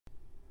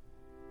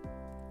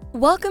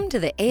Welcome to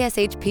the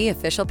ASHP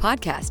Official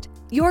Podcast,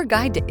 your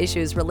guide to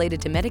issues related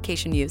to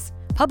medication use,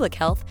 public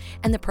health,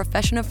 and the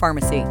profession of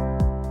pharmacy.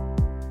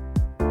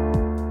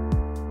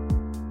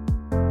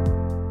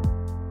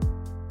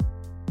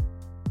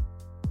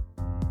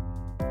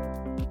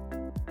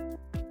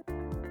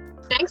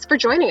 Thanks for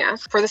joining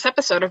us for this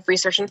episode of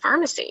Research in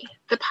Pharmacy,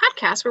 the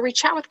podcast where we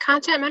chat with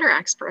content matter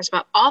experts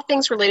about all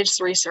things related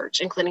to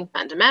research, including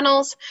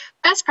fundamentals,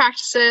 best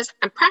practices,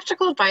 and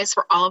practical advice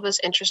for all of us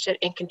interested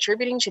in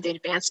contributing to the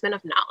advancement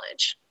of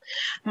knowledge.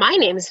 My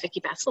name is Vicki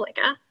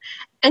Basilica,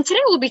 and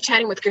today we'll be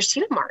chatting with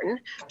Christina Martin,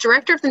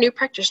 Director of the New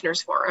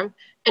Practitioners Forum,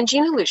 and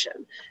Gina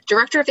Lucian,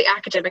 Director of the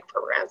Academic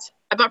Programs,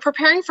 about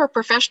preparing for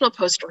professional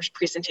poster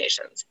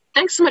presentations.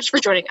 Thanks so much for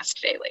joining us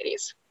today,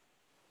 ladies.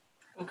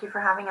 Thank you for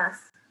having us.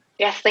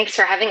 Yes, thanks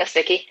for having us,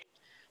 Vicki.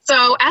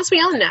 So, as we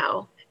all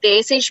know, the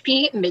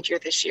ASHP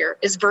midyear this year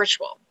is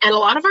virtual, and a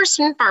lot of our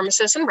student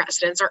pharmacists and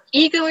residents are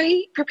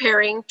eagerly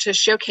preparing to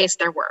showcase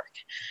their work.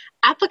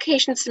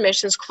 Application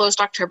submissions closed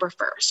October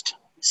 1st.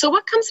 So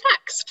what comes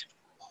next?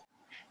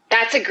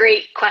 That's a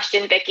great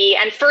question, Vicki.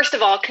 And first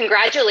of all,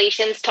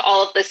 congratulations to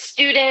all of the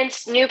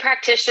students, new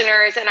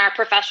practitioners, and our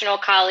professional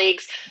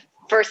colleagues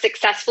for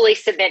successfully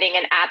submitting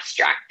an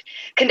abstract.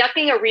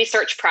 Conducting a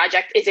research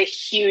project is a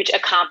huge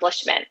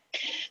accomplishment.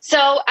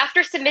 So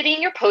after submitting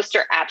your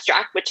poster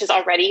abstract, which has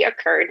already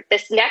occurred,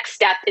 this next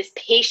step is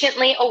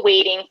patiently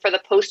awaiting for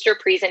the poster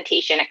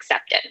presentation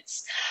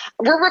acceptance.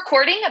 We're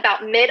recording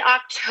about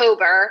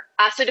mid-October,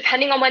 so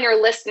depending on when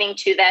you're listening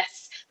to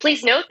this,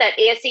 please note that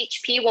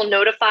ASHP will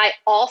notify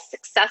all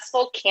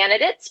successful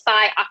candidates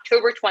by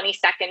October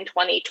 22nd,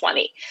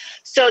 2020.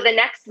 So the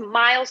next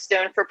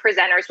milestone for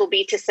presenters will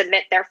be to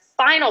submit their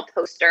final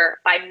poster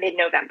by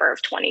mid-November of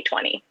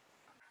 2020.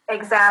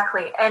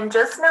 Exactly. And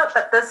just note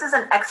that this is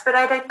an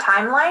expedited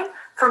timeline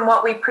from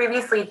what we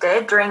previously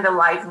did during the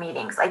live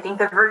meetings. I think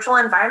the virtual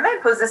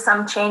environment poses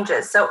some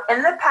changes. So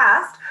in the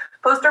past,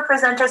 poster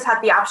presenters had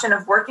the option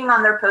of working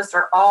on their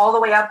poster all the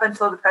way up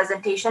until the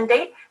presentation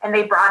date, and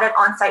they brought it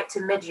on site to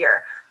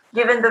mid-year.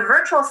 Given the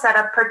virtual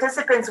setup,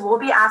 participants will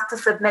be asked to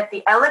submit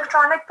the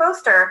electronic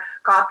poster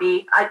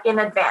copy in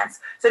advance.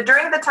 So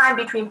during the time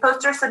between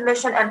poster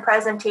submission and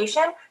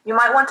presentation, you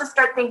might want to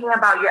start thinking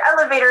about your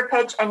elevator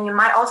pitch, and you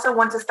might also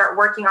want to start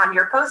working on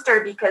your poster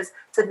because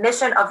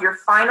submission of your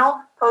final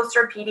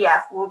poster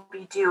PDF will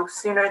be due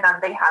sooner than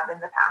they have in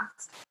the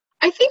past.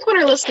 I think when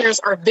our listeners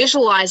are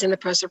visualizing the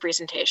poster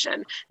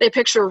presentation, they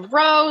picture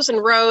rows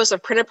and rows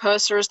of printed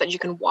posters that you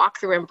can walk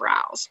through and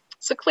browse.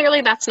 So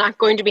clearly that's not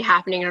going to be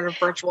happening in a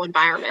virtual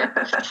environment.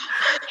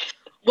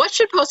 What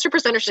should poster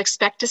presenters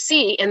expect to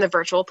see in the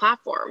virtual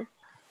platform?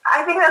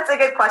 I think that's a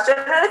good question,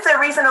 and it's a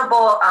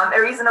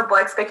reasonable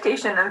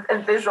expectation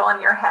and visual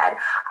in your head.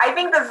 I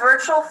think the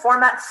virtual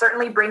format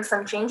certainly brings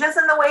some changes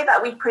in the way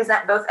that we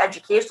present both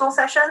educational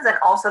sessions and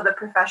also the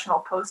professional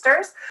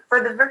posters.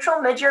 For the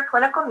virtual mid-year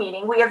clinical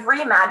meeting, we have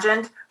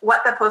reimagined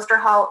what the poster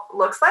hall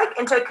looks like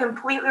into a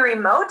completely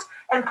remote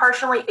and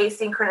partially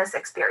asynchronous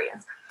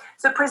experience.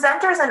 So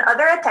presenters and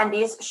other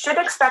attendees should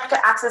expect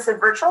to access a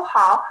virtual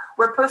hall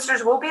where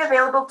posters will be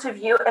available to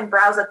view and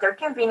browse at their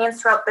convenience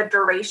throughout the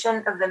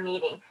duration of the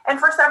meeting and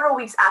for several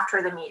weeks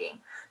after the meeting.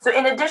 So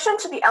in addition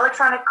to the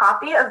electronic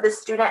copy of the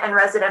student and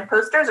resident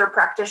posters or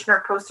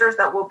practitioner posters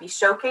that will be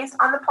showcased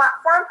on the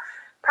platform,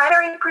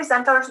 primary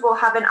presenters will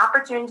have an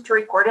opportunity to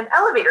record an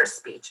elevator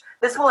speech.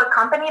 This will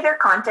accompany their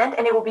content,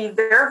 and it will be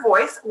their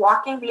voice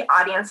walking the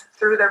audience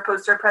through their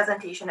poster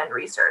presentation and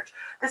research.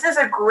 This is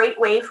a great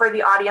way for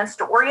the audience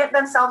to orient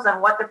themselves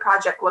on what the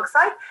project looks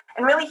like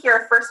and really hear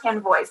a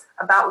firsthand voice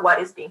about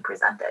what is being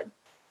presented.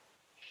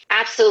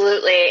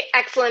 Absolutely.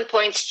 Excellent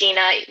points,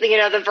 Gina.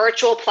 The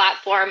virtual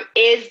platform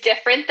is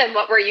different than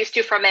what we're used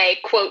to from a,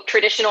 quote,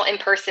 traditional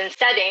in-person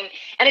setting,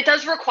 and it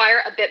does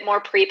require a bit more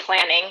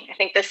pre-planning. I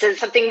think this is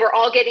something we're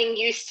all getting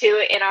used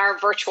to in our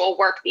virtual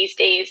work these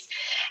days.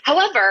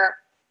 However,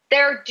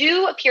 there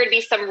do appear to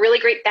be some really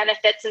great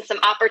benefits and some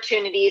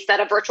opportunities that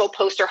a virtual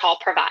poster hall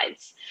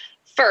provides.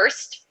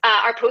 First,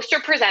 our poster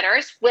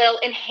presenters will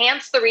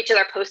enhance the reach of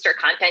their poster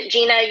content.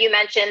 Gina, you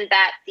mentioned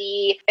that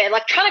the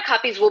electronic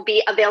copies will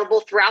be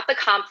available throughout the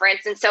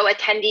conference, and so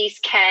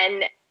attendees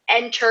can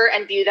enter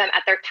and view them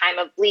at their time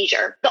of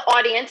leisure. The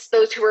audience,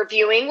 those who are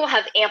viewing, will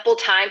have ample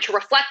time to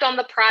reflect on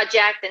the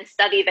project and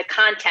study the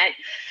content.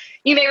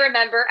 You may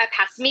remember at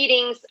past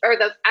meetings or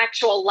the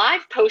actual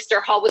live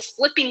poster hall was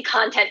flipping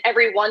content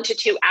every 1 to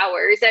 2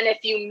 hours. And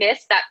if you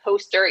missed that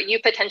poster, you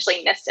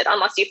potentially missed it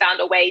unless you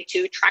found a way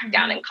to track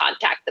down and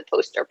contact the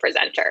poster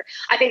presenter.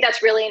 I think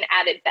that's really an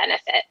added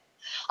benefit.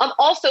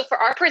 Also, for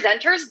our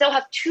presenters, they'll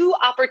have 2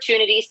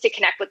 opportunities to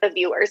connect with the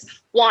viewers.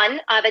 One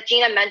that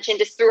Gina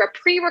mentioned is through a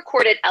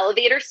pre-recorded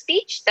elevator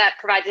speech that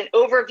provides an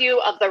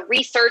overview of the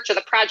research or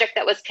the project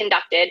that was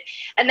conducted.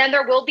 And then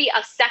there will be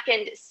a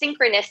second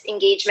synchronous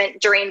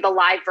engagement during the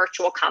live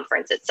virtual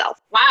conference itself.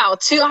 Wow,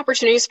 2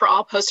 opportunities for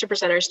all poster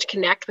presenters to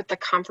connect with the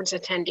conference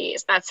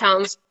attendees. That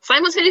sounds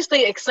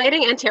simultaneously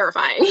exciting and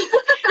terrifying.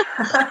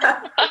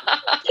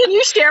 Can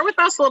you share with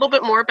us a little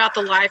bit more about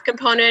the live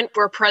component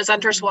where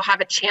presenters will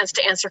have a chance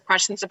to answer answer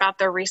questions about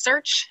their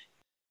research?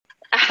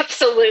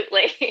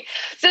 Absolutely.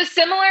 So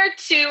similar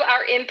to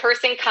our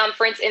in-person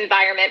conference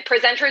environment,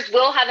 presenters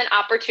will have an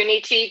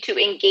opportunity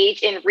to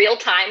engage in real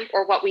time,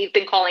 or what we've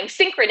been calling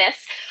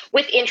synchronous,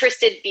 with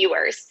interested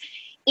viewers.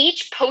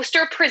 Each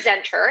poster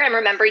presenter, and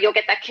remember, you'll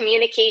get that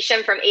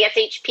communication from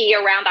ASHP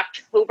around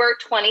October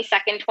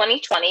 22nd,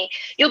 2020,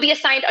 you'll be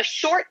assigned a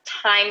short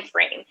time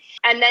frame.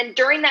 And then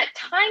during that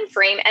time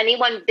frame,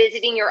 anyone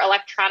visiting your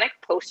electronic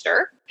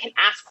poster can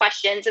ask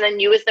questions, and then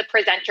you as the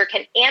presenter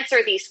can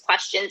answer these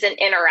questions and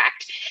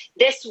interact.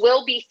 This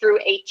will be through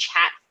a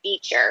chat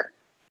feature.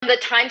 The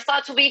time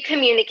slots will be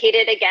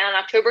communicated again on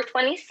October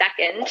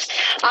 22nd.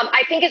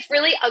 I think it's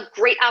really a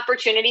great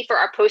opportunity for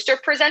our poster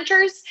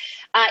presenters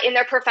in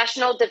their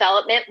professional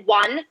development.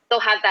 One, they'll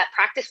have that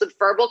practice with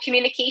verbal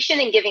communication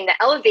and giving the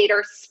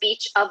elevator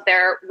speech of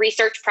their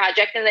research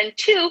project. And then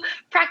two,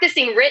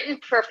 practicing written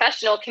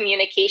professional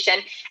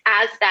communication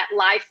as that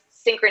live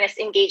synchronous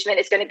engagement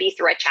is going to be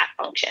through a chat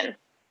function.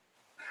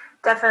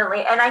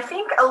 Definitely. And I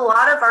think a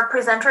lot of our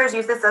presenters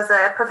use this as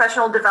a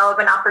professional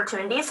development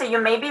opportunity. So you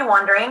may be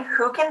wondering,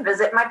 who can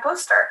visit my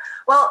poster?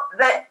 Well,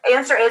 the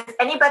answer is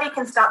anybody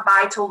can stop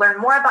by to learn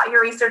more about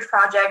your research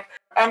project,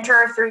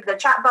 enter through the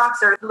chat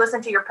box, or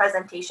listen to your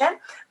presentation.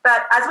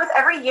 But as with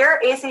every year,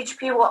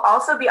 ASHP will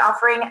also be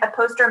offering a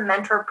poster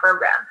mentor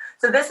program.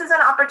 So this is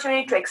an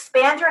opportunity to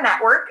expand your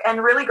network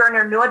and really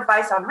garner new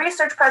advice on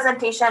research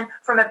presentation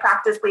from a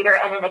practice leader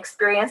and an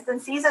experienced and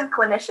seasoned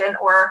clinician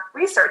or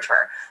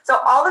researcher. So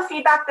all the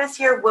feedback this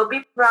year will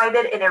be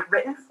provided in a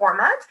written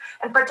format,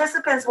 and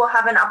participants will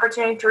have an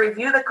opportunity to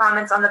review the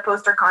comments on the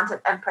poster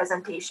content and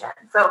presentation.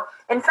 So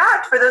in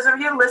fact, for those of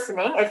you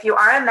listening, if you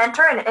are a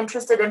mentor and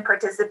interested in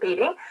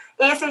participating,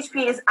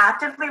 ASHP is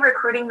actively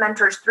recruiting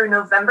mentors through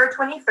November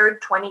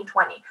 23rd,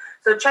 2020.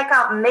 So check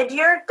out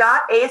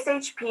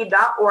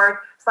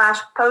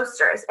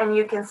midyear.ashp.org/posters and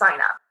you can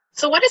sign up.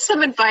 So what is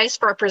some advice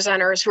for our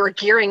presenters who are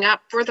gearing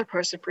up for their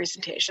poster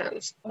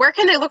presentations? Where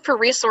can they look for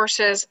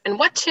resources, and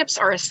what tips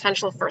are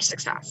essential for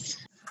success?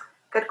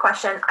 Good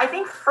question. I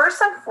think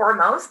first and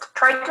foremost,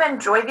 try to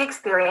enjoy the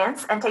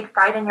experience and take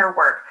pride in your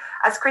work.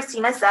 As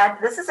Christina said,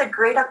 this is a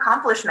great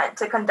accomplishment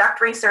to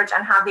conduct research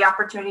and have the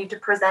opportunity to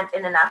present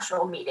in a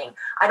national meeting.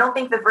 I don't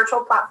think the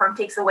virtual platform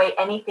takes away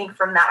anything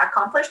from that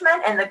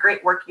accomplishment and the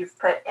great work you've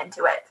put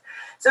into it.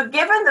 So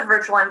given the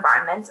virtual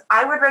environment,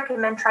 I would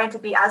recommend trying to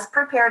be as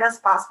prepared as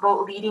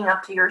possible leading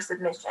up to your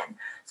submission.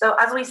 So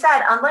as we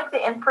said, unlike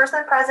the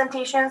in-person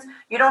presentations,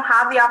 you don't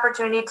have the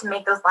opportunity to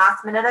make those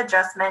last-minute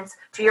adjustments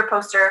to your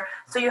poster,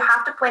 so you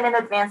have to plan in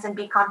advance and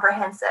be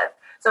comprehensive.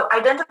 So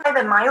identify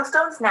the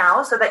milestones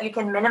now so that you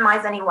can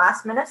minimize any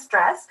last-minute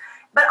stress.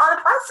 But on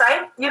the plus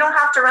side, you don't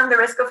have to run the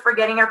risk of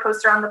forgetting your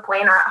poster on the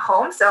plane or at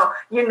home. So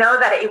you know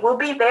that it will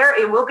be there,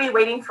 it will be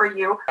waiting for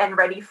you and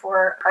ready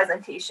for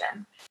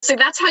presentation. So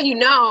that's how you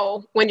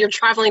know when you're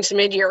traveling to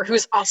Midyear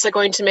who's also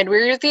going to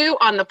Midyear with you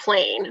on the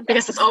plane,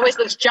 because it's always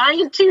those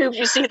giant tubes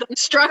you see them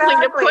struggling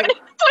to put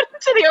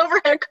into the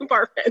overhead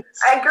compartments.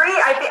 I agree.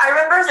 I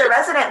remember as a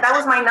resident, that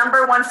was my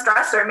number one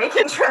stressor,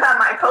 making sure that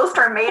my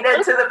poster made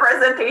it to the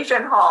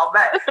presentation hall.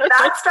 But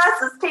that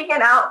stress is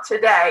taken out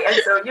today.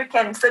 And so you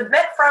can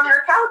submit from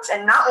your couch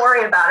and not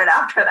worry about it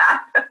after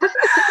that.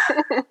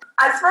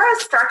 As far as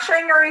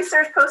structuring your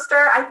research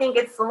poster, I think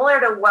it's similar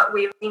to what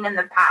we've seen in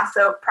the past.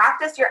 So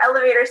practice your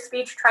elevator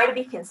speech, try to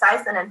be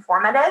concise and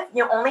informative.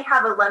 You only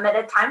have a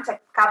limited time to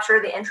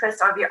capture the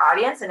interest of your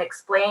audience and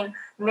explain,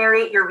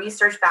 narrate your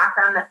research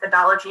background,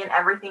 methodology, and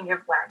everything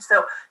you've learned.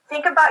 So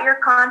think about your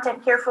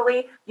content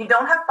carefully. You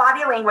don't have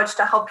body language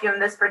to help you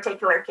in this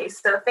particular case.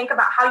 So think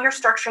about how you're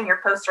structuring your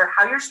poster,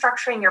 how you're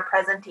structuring your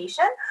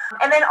presentation.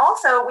 And then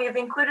also, we've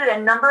included a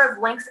number of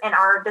links in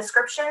our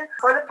description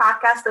for the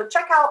podcast. So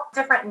check out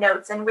different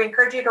notes, and we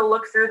encourage you to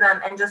look through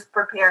them and just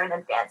prepare in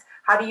advance.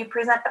 How do you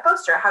present a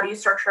poster? How do you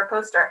structure a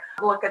poster?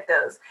 Look at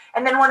those.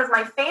 And then one of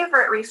my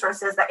favorite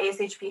resources that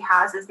ASHP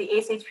has is the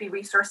ASHP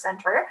Resource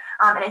Center.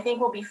 And I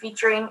think we'll be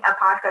featuring a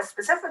podcast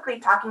specifically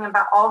talking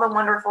about all the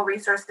wonderful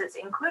resources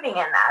including in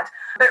that.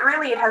 But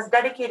really, it has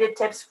dedicated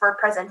tips for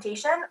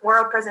presentation,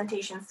 oral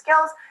presentation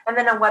skills, and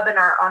then a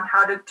webinar on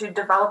how to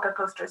develop a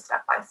poster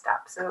step by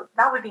step. So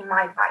that would be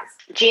my advice.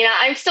 Gina,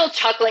 I'm still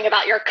chuckling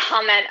about your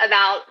comment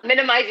about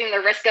minimizing the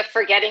risk of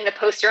forgetting the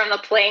poster on the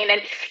plane.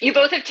 And you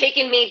both have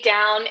taken me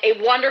down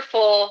a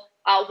wonderful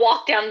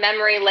walk down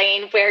memory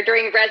lane where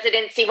during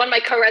residency, one of my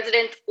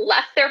co-residents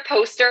left their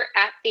poster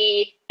at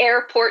the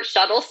airport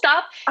shuttle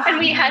stop, and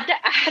we had to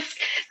ask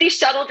the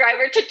shuttle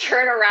driver to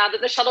turn around,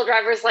 and the shuttle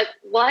driver was like,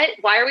 what?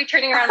 Why are we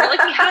turning around? We're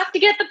like, we have to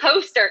get the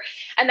poster.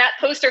 And that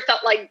poster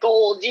felt like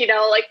gold, you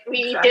know, like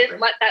we didn't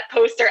let that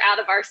poster out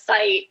of our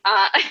sight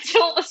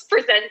until it was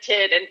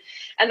presented,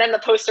 and then the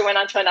poster went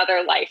on to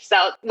another life.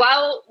 So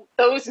while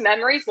those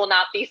memories will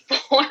not be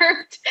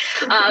formed,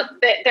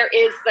 there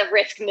is the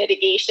risk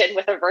mitigation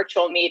with a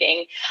virtual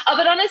meeting.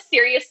 But on a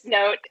serious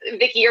note,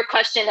 Vicki, your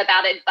question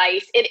about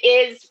advice, it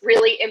is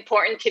really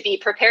important to be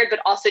prepared, but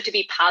also to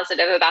be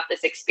positive about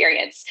this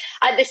experience.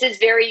 This is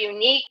very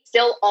unique,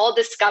 still all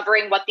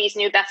discovering what these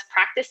new best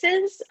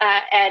practices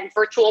and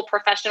virtual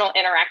professional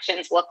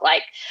interactions look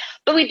like.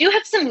 But we do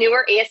have some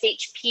newer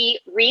ASHP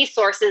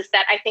resources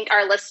that I think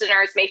our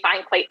listeners may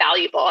find quite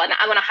valuable, and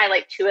I want to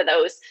highlight two of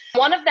those.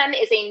 One of them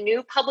is a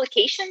new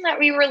publication that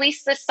we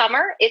released this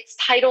summer. It's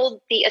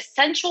titled The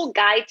Essential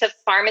Guide to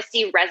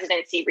Pharmacy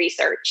Residency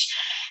Research.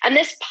 And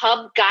this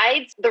pub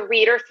guides the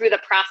reader through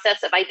the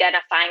process of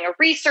identifying a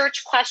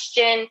research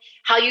question,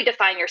 how you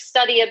define your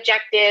study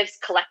objectives,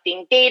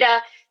 collecting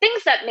data,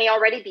 things that may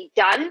already be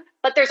done,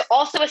 but there's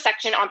also a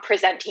section on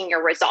presenting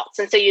your results.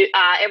 And so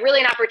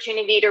really an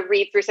opportunity to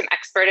read through some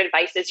expert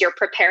advice as you're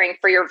preparing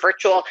for your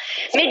virtual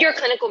mid-year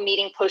clinical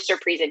meeting poster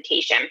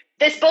presentation.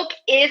 This book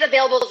is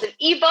available as an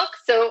ebook,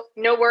 so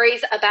no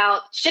worries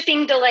about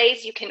shipping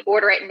delays. You can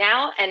order it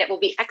now and it will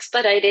be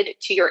expedited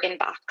to your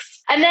inbox.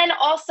 And then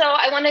also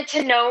I wanted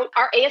to note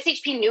our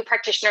ASHP new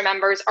practitioner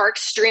members are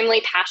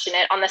extremely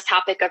passionate on this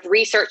topic of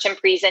research and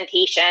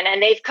presentation,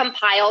 and they've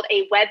compiled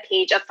a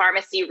webpage of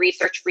pharmacy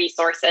research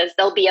resources.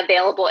 They'll be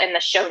available in the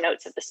show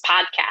notes of this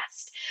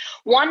podcast.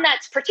 One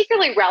that's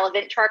particularly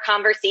relevant to our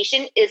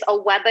conversation is a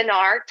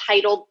webinar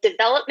titled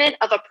Development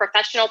of a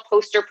Professional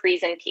Poster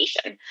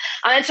Presentation.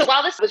 And so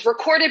while this was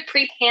recorded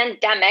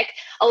pre-pandemic,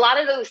 a lot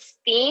of those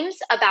themes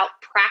about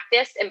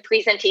practice and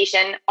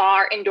presentation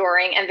are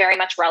enduring and very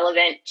much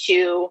relevant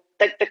to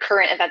the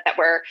current event that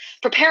we're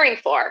preparing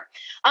for.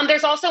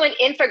 There's also an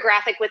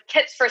infographic with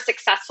tips for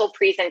successful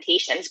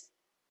presentations.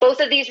 Both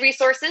of these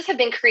resources have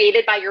been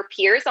created by your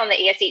peers on the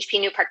ASHP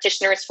New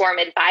Practitioners Forum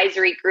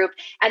Advisory Group,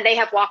 and they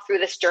have walked through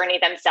this journey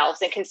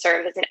themselves and can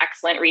serve as an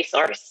excellent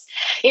resource.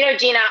 You know,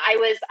 Gina, I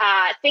was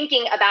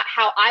thinking about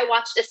how I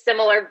watched a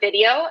similar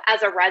video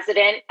as a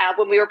resident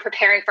when we were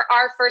preparing for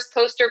our first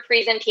poster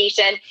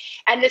presentation,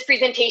 and this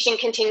presentation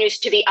continues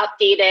to be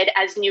updated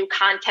as new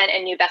content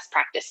and new best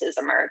practices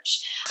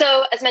emerge.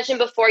 So as mentioned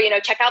before,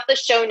 check out the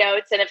show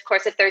notes, and of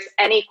course, if there's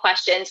any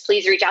questions,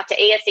 please reach out to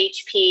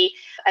ASHP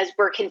as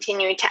we're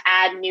continuing to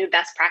add new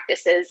best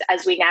practices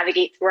as we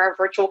navigate through our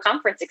virtual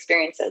conference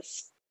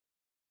experiences.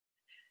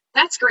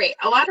 That's great.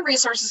 A lot of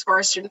resources for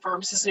our student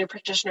pharmacists and new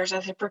practitioners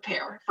as they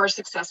prepare for a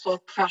successful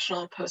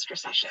professional poster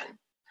session.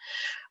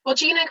 Well,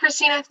 Gina and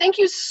Christina, thank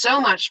you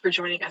so much for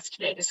joining us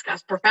today to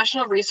discuss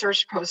professional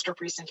research poster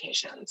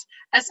presentations.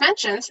 As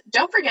mentioned,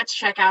 don't forget to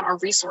check out our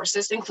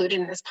resources included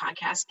in this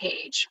podcast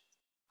page.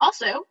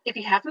 Also, if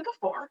you haven't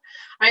before,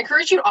 I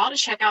encourage you all to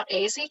check out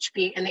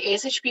ASHP and the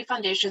ASHP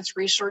Foundation's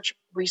research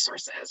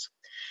resources.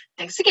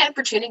 Thanks again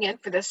for tuning in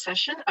for this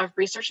session of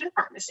Research in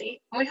Pharmacy,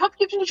 and we hope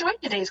you've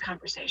enjoyed today's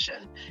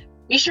conversation.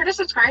 Be sure to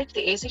subscribe to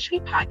the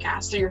ASHP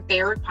podcast through your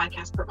favorite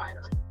podcast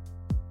provider.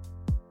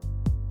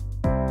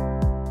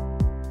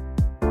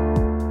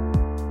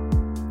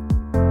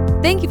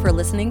 Thank you for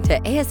listening to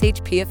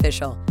ASHP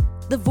Official,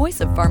 the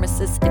voice of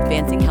pharmacists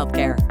advancing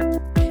healthcare.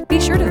 Be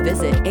sure to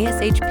visit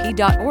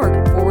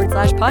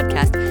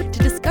ashp.org/podcast to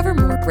discover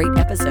more great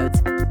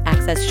episodes,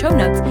 access show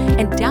notes,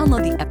 and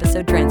download the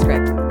episode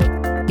transcript.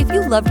 If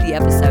you loved the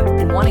episode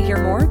and want to hear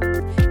more,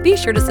 be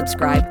sure to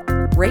subscribe,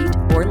 rate,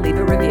 or leave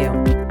a review.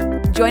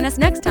 Join us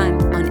next time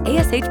on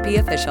ASHP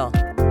Official.